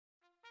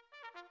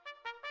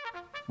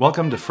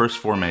Welcome to First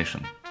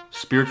Formation,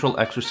 spiritual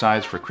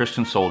exercise for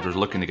Christian soldiers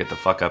looking to get the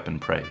fuck up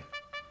and pray.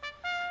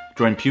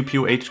 Join Pew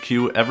Pew HQ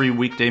every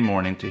weekday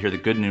morning to hear the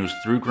good news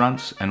through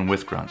grunts and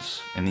with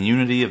grunts, in the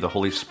unity of the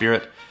Holy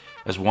Spirit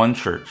as one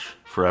church,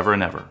 forever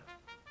and ever.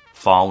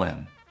 Fall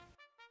in.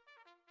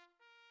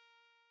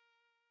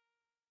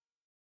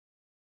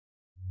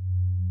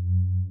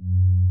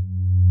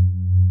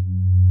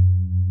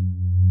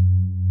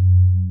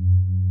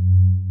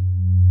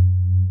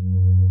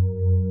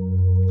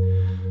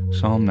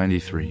 Psalm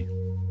 93.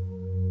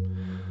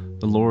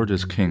 The Lord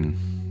is king,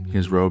 he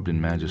is robed in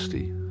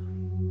majesty.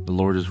 The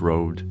Lord is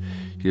robed,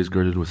 he is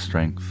girded with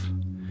strength.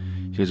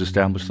 He has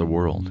established the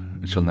world,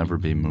 it shall never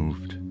be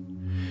moved.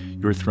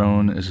 Your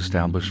throne is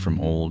established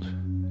from old,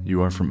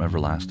 you are from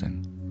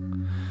everlasting.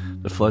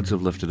 The floods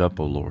have lifted up,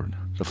 O Lord,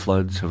 the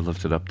floods have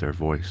lifted up their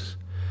voice.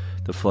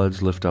 The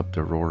floods lift up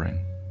their roaring.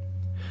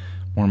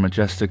 More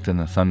majestic than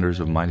the thunders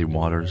of mighty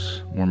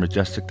waters, more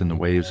majestic than the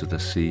waves of the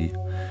sea,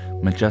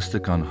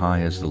 majestic on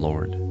high is the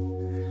Lord.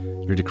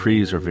 Your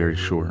decrees are very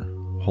sure.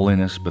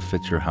 Holiness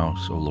befits your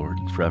house, O Lord,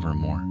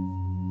 forevermore.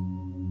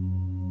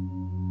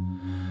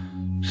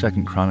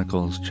 2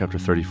 Chronicles chapter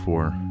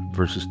 34,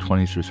 verses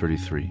 20 through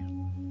 33.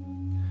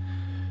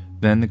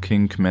 Then the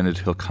king commanded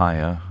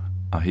Hilkiah,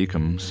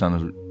 Ahikam, son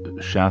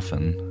of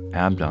Shaphan,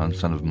 Abdon,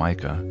 son of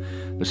Micah,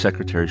 the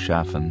secretary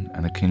Shaphan,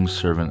 and the king's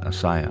servant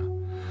Asaiah,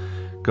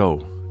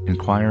 Go,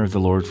 inquire of the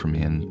Lord for me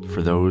and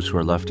for those who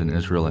are left in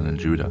Israel and in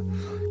Judah,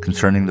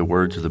 concerning the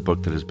words of the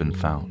book that has been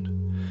found.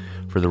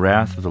 For the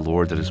wrath of the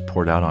Lord that is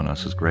poured out on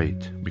us is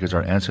great, because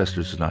our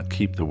ancestors did not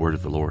keep the word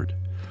of the Lord,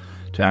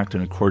 to act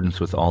in accordance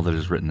with all that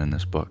is written in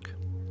this book.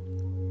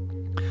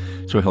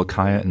 So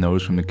Hilkiah and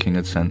those whom the king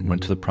had sent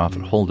went to the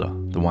prophet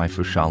Huldah, the wife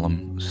of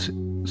Shallum,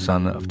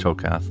 son of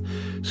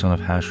Tokath, son of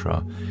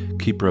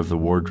Hashrah, keeper of the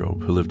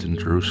wardrobe, who lived in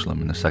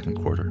Jerusalem in the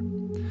second quarter,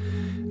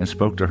 and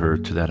spoke to her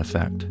to that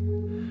effect.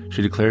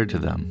 She declared to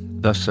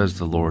them, Thus says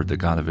the Lord, the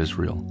God of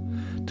Israel,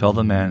 Tell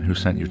the man who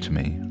sent you to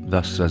me,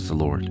 Thus says the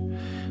Lord,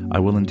 I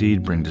will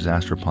indeed bring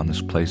disaster upon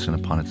this place and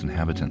upon its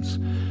inhabitants,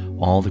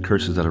 all the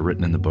curses that are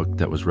written in the book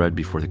that was read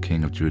before the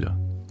king of Judah,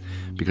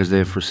 because they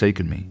have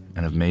forsaken me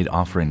and have made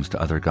offerings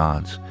to other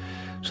gods,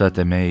 so that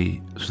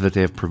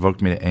they have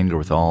provoked me to anger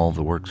with all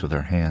the works of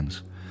their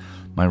hands.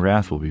 My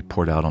wrath will be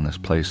poured out on this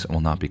place and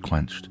will not be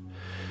quenched.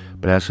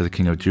 But as for the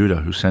king of Judah,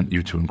 who sent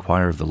you to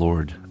inquire of the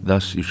Lord,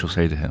 thus you shall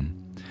say to him,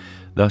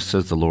 Thus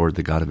says the Lord,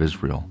 the God of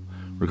Israel,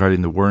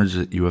 regarding the words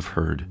that you have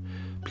heard,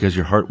 because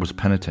your heart was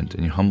penitent,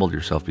 and you humbled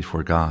yourself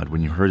before God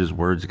when you heard his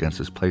words against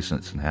this place and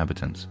its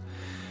inhabitants.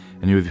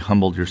 And you have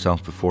humbled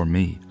yourself before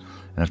me,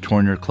 and have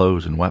torn your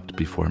clothes and wept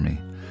before me.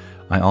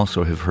 I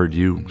also have heard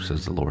you,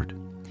 says the Lord.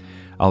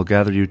 I will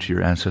gather you to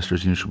your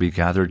ancestors, and you shall be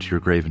gathered to your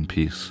grave in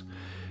peace.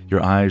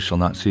 Your eyes shall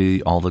not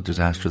see all the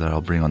disaster that I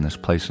will bring on this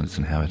place and its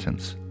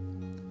inhabitants.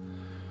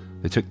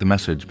 They took the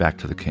message back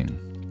to the king.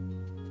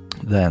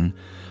 Then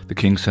the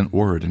king sent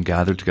word and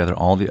gathered together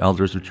all the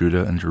elders of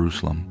Judah and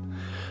Jerusalem.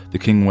 The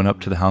king went up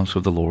to the house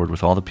of the Lord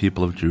with all the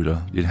people of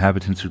Judah, the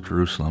inhabitants of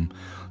Jerusalem,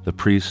 the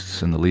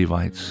priests and the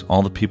Levites,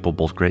 all the people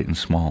both great and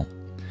small.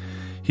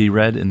 He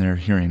read in their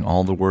hearing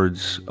all the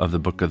words of the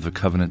book of the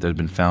covenant that had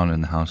been found in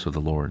the house of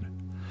the Lord.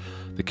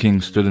 The king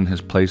stood in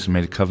his place and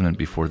made a covenant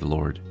before the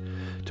Lord,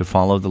 to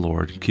follow the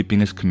Lord, keeping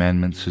his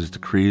commandments, his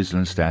decrees, and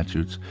his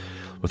statutes,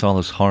 with all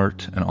his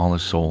heart and all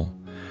his soul,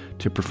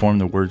 to perform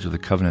the words of the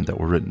covenant that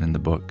were written in the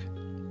book.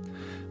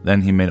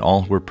 Then he made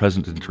all who were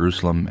present in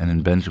Jerusalem and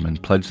in Benjamin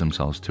pledge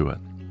themselves to it.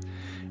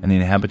 And the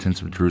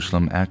inhabitants of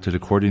Jerusalem acted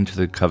according to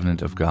the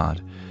covenant of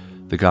God,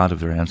 the God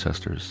of their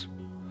ancestors.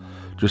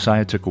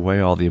 Josiah took away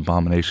all the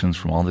abominations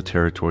from all the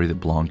territory that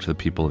belonged to the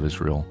people of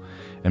Israel,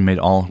 and made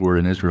all who were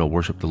in Israel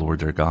worship the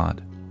Lord their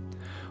God.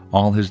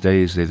 All his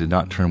days they did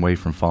not turn away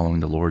from following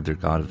the Lord their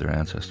God of their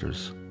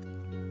ancestors.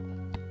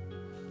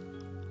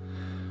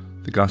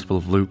 The Gospel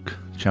of Luke,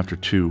 chapter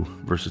 2,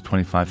 verses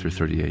 25 through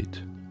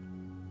 38.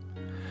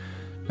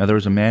 Now there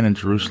was a man in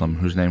Jerusalem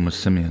whose name was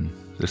Simeon.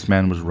 This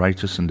man was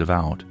righteous and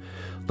devout,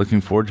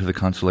 looking forward to the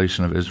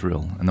consolation of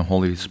Israel, and the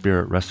Holy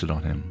Spirit rested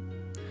on him.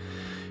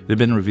 It had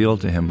been revealed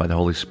to him by the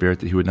Holy Spirit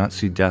that he would not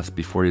see death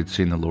before he had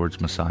seen the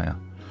Lord's Messiah.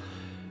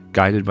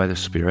 Guided by the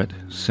Spirit,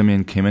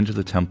 Simeon came into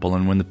the temple,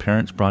 and when the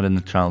parents brought in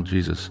the child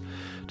Jesus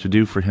to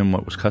do for him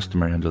what was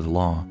customary under the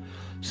law,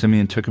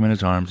 Simeon took him in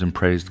his arms and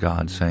praised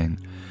God, saying,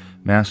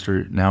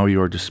 Master, now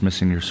you are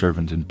dismissing your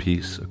servant in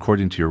peace,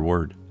 according to your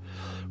word.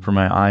 For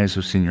my eyes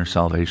have seen your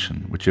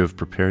salvation, which you have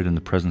prepared in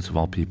the presence of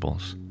all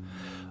peoples,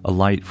 a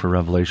light for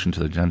revelation to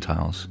the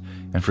Gentiles,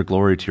 and for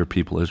glory to your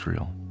people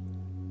Israel.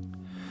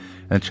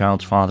 And the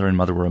child's father and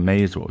mother were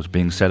amazed at what was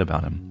being said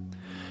about him.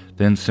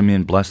 Then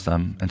Simeon blessed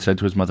them, and said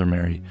to his mother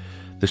Mary,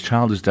 This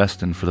child is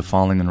destined for the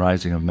falling and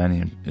rising of many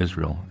in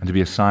Israel, and to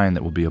be a sign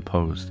that will be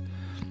opposed,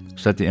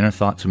 so that the inner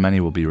thoughts of many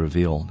will be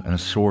revealed, and a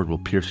sword will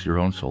pierce your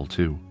own soul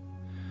too.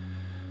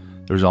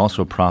 There was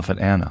also a prophet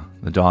Anna,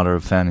 the daughter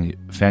of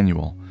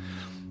Phanuel,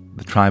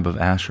 the tribe of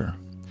Asher.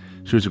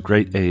 She was of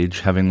great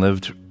age, having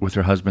lived with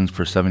her husband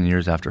for 7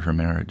 years after her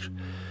marriage,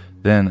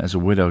 then as a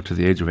widow to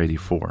the age of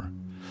 84.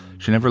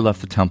 She never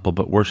left the temple,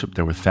 but worshipped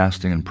there with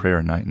fasting and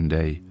prayer night and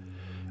day.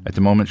 At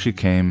the moment she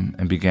came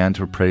and began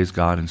to praise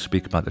God and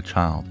speak about the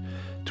child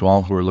to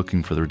all who were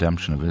looking for the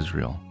redemption of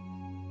Israel.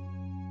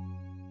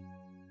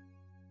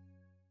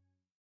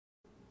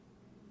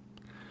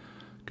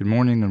 Good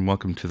morning and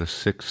welcome to the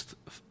 6th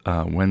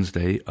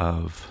Wednesday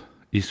of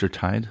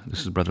Eastertide.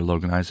 This is Brother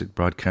Logan Isaac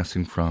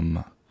broadcasting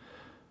from...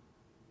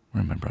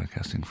 Where am I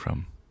broadcasting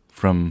from?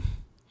 From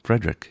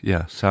Frederick,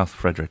 South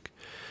Frederick,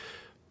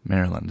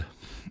 Maryland.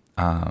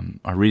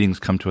 Our readings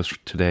come to us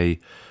today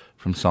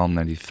from Psalm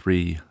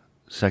 93,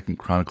 2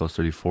 Chronicles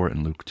 34,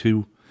 and Luke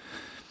 2.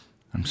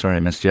 I'm sorry I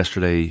missed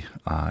yesterday.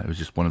 It was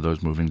just one of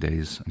those moving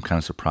days. I'm kind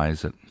of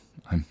surprised that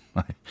I'm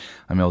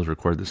able to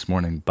record this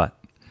morning, but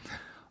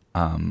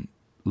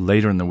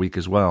later in the week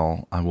as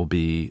well, I will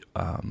be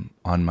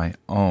on my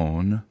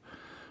own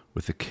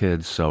with the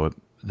kids, so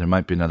there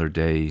might be another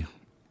day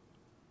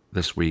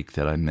this week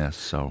that I miss,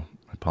 so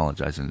I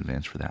apologize in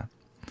advance for that.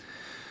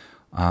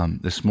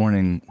 This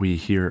morning we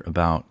hear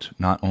about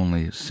not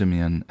only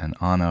Simeon and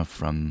Anna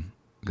from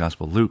the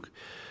Gospel of Luke,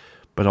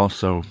 but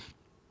also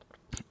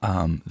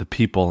the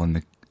people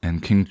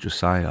and King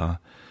Josiah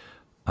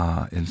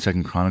in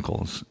 2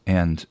 Chronicles.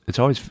 And it's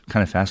always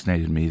kind of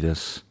fascinated me,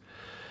 this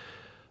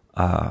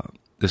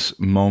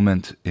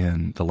moment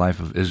in the life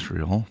of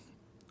Israel,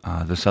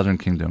 the southern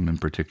kingdom in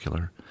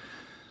particular,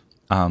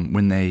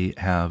 when they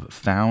have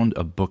found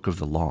a book of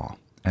the law.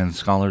 And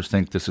scholars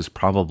think this is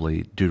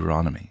probably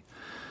Deuteronomy,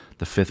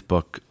 the 5th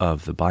book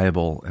of the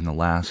Bible and the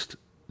last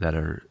that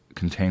are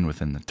contained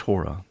within the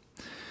Torah.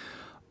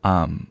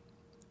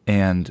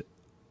 And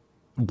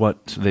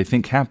what they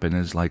think happened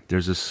is, like,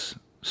 there's this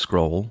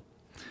scroll,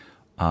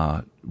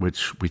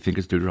 which we think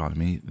is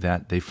Deuteronomy,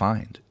 that they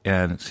find.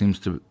 And it seems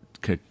to,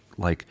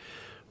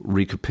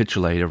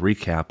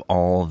 recap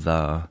all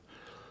the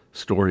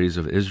stories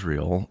of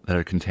Israel that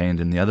are contained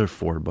in the other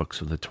 4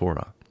 books of the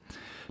Torah.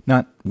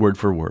 Not word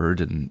for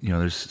word, and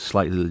there's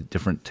slightly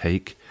different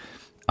take,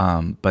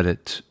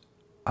 but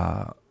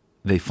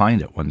they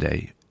find it one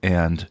day,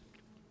 and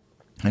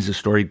as the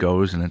story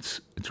goes, and it's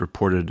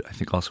reported, I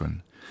think also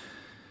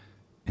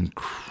in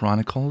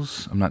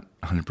Chronicles. I'm not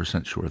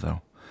 100% sure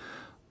though.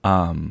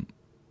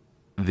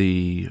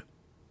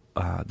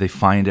 They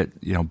find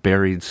it,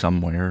 buried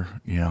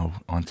somewhere,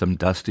 on some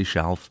dusty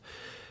shelf.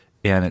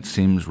 And it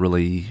seems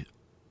really,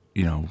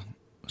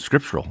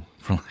 scriptural,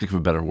 for lack of a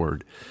better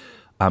word.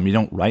 You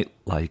don't write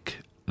like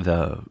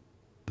the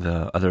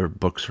other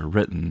books are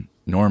written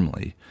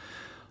normally.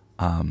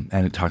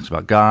 And it talks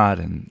about God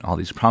and all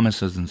these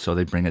promises, and so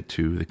they bring it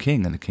to the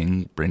king, and the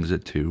king brings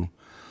it to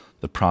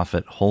the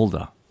prophet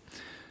Huldah.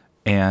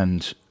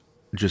 And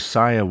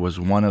Josiah was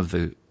one of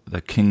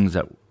the kings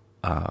that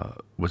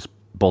was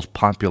both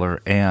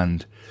popular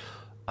and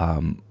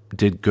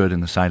did good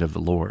in the sight of the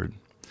Lord.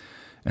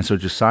 And so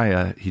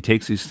Josiah, he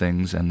takes these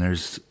things, and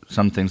there's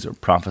some things that were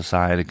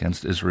prophesied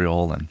against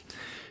Israel, and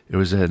it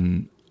was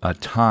in a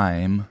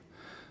time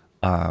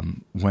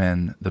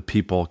when the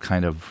people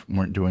kind of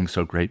weren't doing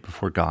so great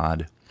before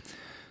God.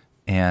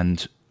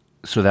 And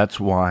so that's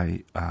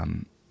why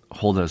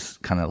Huldah's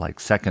kind of like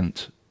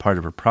second part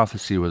of her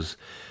prophecy was,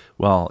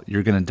 well,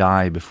 you're going to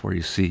die before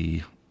you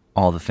see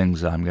all the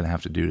things that I'm going to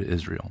have to do to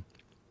Israel.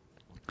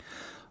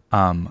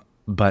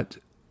 But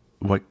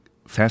what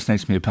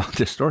fascinates me about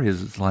this story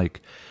is it's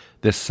like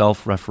this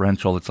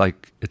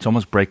self-referential, it's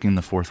almost breaking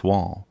the fourth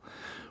wall,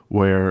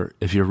 where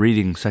if you're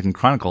reading 2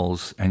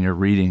 Chronicles and you're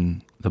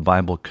reading the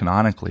Bible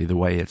canonically, the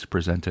way it's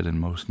presented in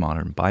most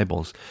modern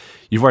Bibles,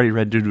 you've already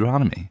read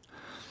Deuteronomy.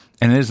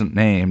 And it isn't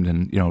named,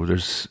 and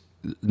there's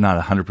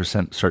not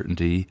 100%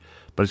 certainty,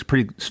 but it's a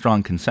pretty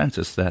strong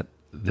consensus that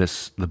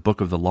the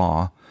book of the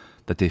law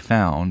that they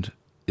found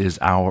is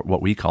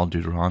what we call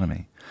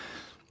Deuteronomy.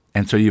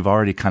 And so you've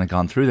already kind of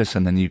gone through this,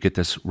 and then you get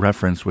this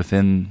reference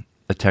within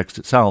the text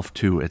itself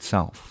to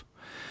itself.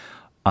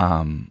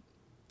 And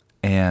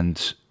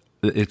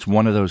it's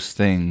one of those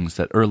things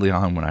that early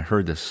on when I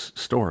heard this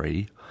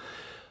story,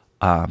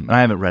 and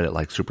I haven't read it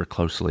like super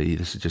closely,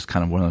 this is just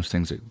kind of one of those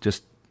things that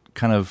just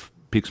kind of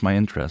piques my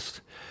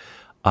interest.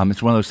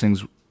 It's one of those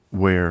things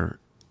where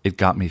it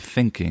got me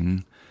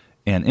thinking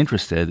and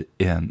interested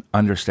in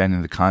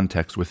understanding the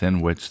context within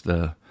which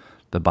the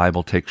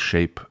Bible takes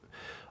shape,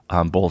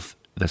 both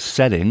the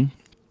setting,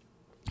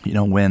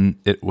 when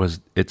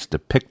it's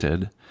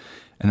depicted,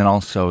 and then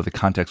also the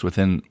context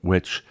within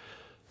which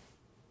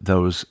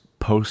those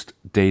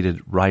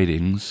post-dated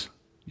writings,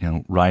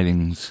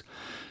 writings,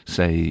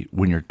 say,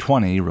 when you're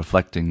 20,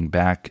 reflecting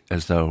back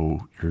as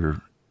though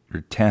you're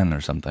 10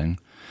 or something.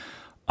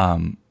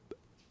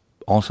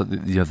 Also,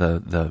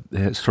 the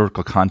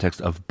historical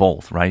context of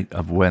both, right,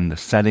 of when the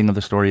setting of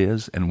the story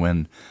is and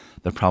when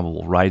the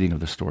probable writing of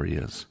the story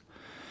is.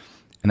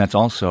 And that's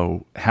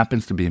also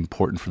happens to be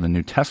important for the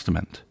New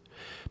Testament,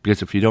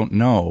 because if you don't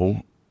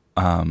know,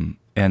 and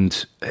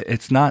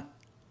it's not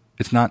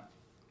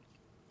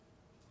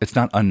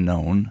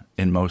unknown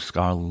in most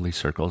scholarly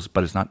circles,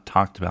 but it's not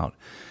talked about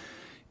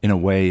in a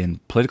way in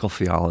political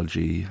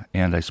theology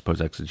and I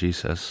suppose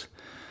exegesis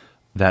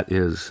that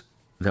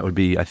would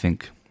be, I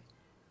think,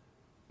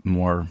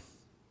 more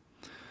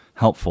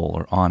helpful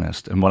or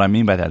honest. And what I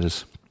mean by that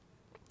is,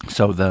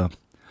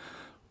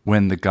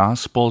 when the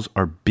Gospels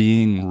are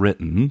being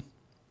written,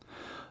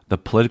 the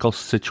political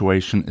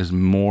situation is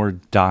more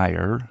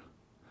dire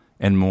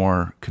and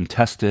more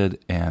contested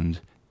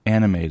and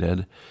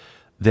animated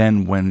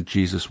than when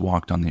Jesus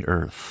walked on the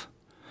earth.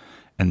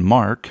 And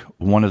Mark,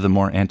 one of the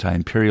more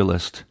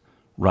anti-imperialist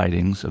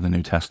writings of the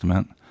New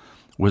Testament,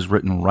 was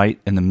written right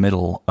in the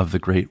middle of the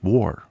Great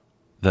War,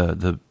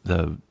 the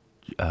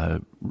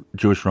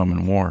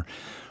Jewish-Roman War,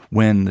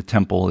 when the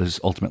temple is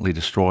ultimately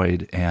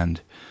destroyed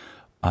and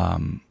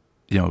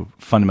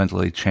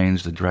fundamentally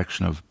changed the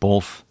direction of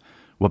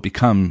what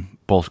become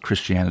both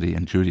Christianity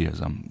and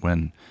Judaism,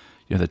 when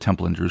the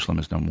temple in Jerusalem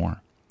is no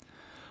more.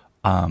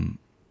 And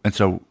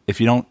so if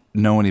you don't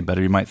know any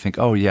better, you might think,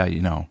 oh yeah,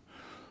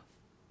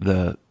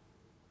 the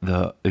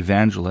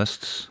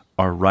evangelists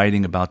are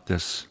writing about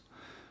this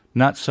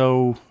not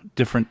so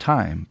different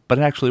time, but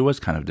it actually was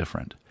kind of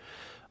different.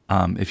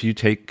 If you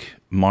take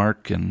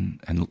Mark and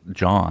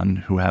John,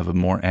 who have a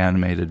more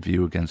animated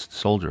view against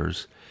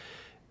soldiers,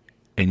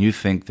 and you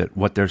think that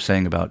what they're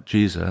saying about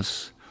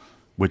Jesus,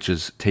 which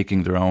is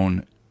taking their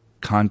own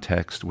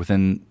context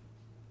within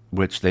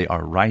which they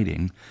are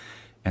writing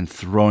and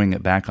throwing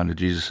it back onto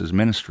Jesus'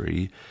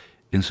 ministry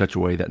in such a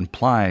way that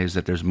implies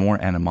that there's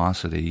more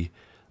animosity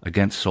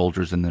against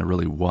soldiers than there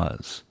really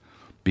was.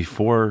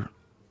 Before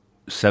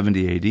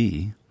 70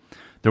 AD,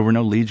 there were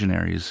no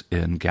legionaries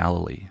in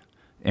Galilee.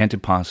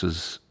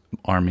 Antipas's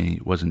army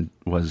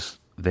was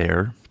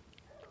there,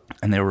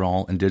 and they were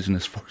all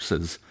indigenous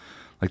forces.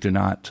 Like, they're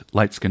not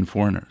light-skinned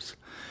foreigners.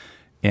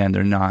 And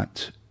they're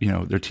not,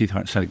 their teeth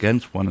aren't set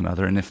against one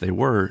another. And if they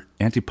were,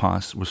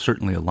 Antipas was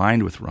certainly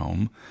aligned with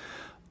Rome.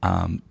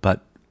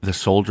 But the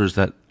soldiers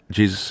that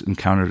Jesus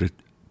encountered,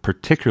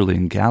 particularly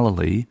in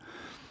Galilee,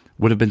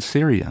 would have been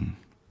Syrian.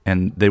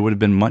 And they would have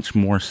been much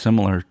more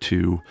similar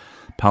to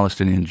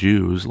Palestinian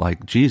Jews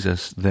like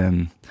Jesus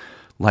than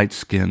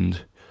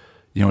light-skinned,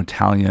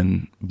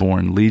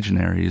 Italian-born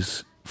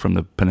legionaries from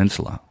the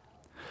peninsula.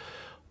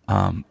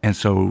 And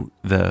so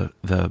the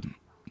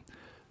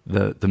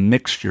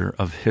mixture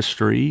of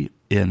history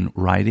in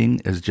writing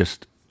is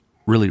just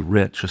really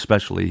rich,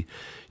 especially,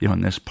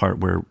 in this part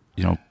where,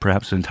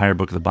 perhaps the entire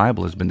book of the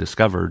Bible has been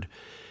discovered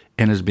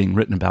and is being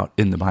written about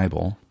in the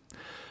Bible.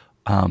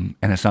 And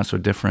it's not so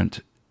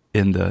different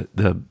in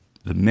the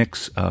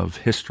mix of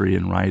history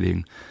and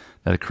writing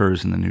that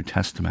occurs in the New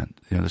Testament.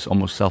 This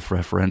almost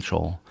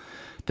self-referential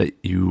that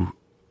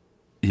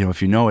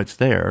if you know it's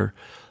there,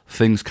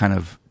 things kind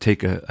of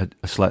take a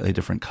slightly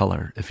different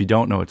color. If you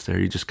don't know it's there,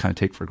 you just kind of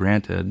take for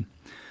granted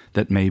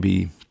that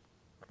maybe,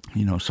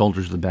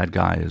 soldiers are the bad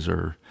guys,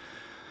 or,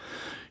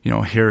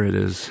 Herod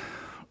is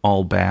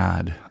all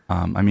bad.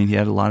 He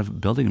had a lot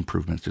of building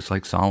improvements, just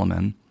like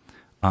Solomon.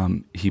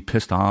 He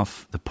pissed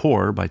off the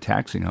poor by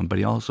taxing them, but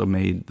he also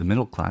made the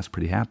middle class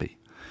pretty happy.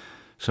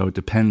 So it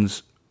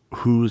depends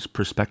whose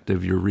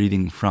perspective you're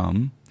reading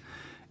from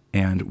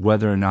and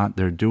whether or not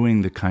they're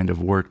doing the kind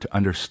of work to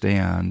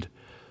understand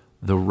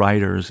the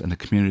writers and the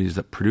communities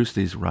that produce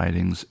these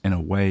writings in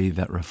a way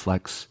that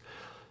reflects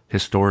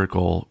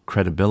historical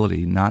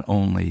credibility, not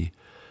only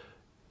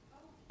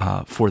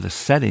for the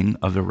setting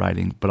of the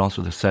writing, but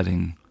also the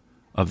setting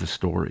of the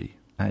story.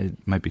 It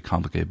might be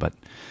complicated, but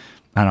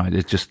I don't know.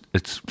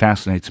 It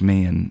fascinates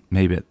me, and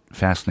maybe it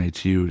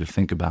fascinates you to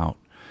think about,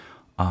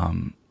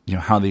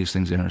 how these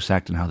things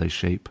intersect and how they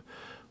shape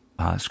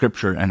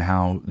Scripture and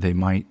how they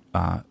might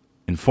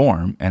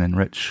inform and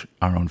enrich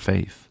our own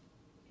faith.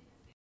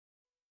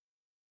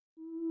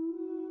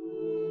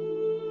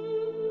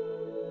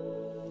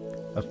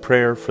 A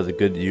prayer for the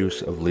good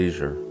use of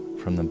leisure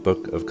from the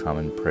Book of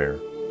Common Prayer.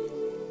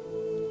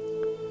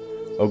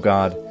 O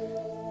God,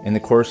 in the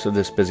course of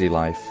this busy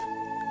life,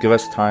 give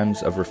us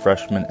times of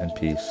refreshment and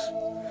peace,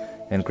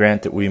 and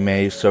grant that we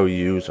may so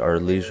use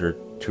our leisure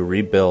to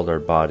rebuild our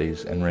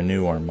bodies and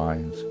renew our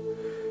minds,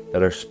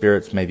 that our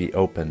spirits may be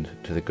opened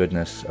to the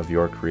goodness of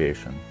your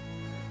creation.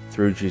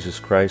 Through Jesus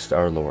Christ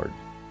our Lord.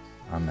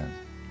 Amen.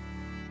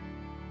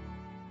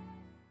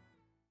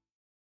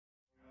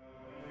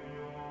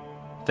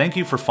 Thank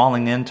you for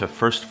falling in to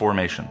First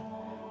Formation,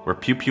 where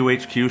Pew Pew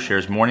HQ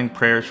shares morning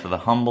prayers for the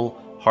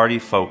humble, hardy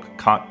folk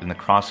caught in the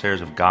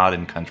crosshairs of God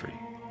and country.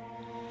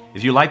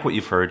 If you like what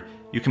you've heard,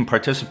 you can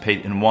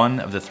participate in one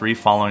of the three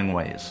following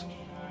ways.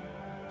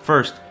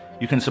 First,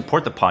 you can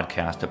support the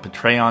podcast at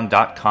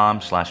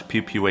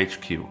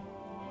patreon.com/pewpewhq.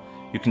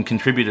 You can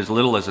contribute as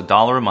little as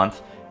 $1 a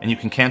month, and you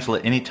can cancel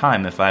at any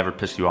time if I ever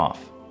piss you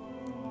off.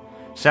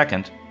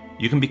 Second,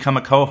 you can become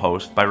a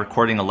co-host by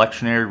recording a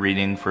lectionary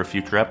reading for a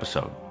future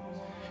episode.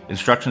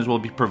 Instructions will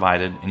be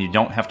provided, and you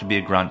don't have to be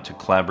a grunt to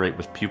collaborate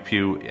with Pew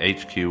Pew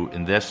HQ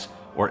in this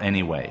or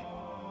any way.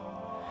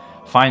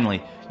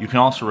 Finally, you can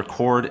also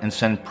record and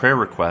send prayer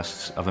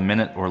requests of a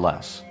minute or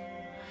less.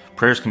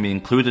 Prayers can be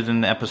included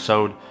in the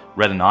episode,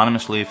 read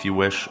anonymously if you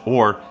wish,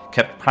 or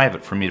kept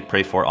private for me to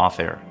pray for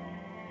off-air.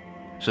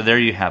 So there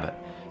you have it,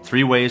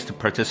 3 ways to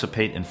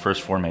participate in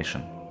First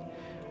Formation.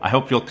 I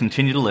hope you'll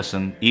continue to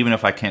listen, even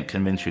if I can't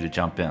convince you to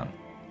jump in.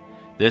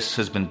 This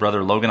has been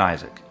Brother Logan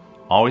Isaac,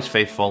 always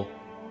faithful,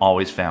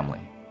 always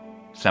family.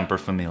 Semper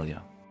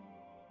Familia.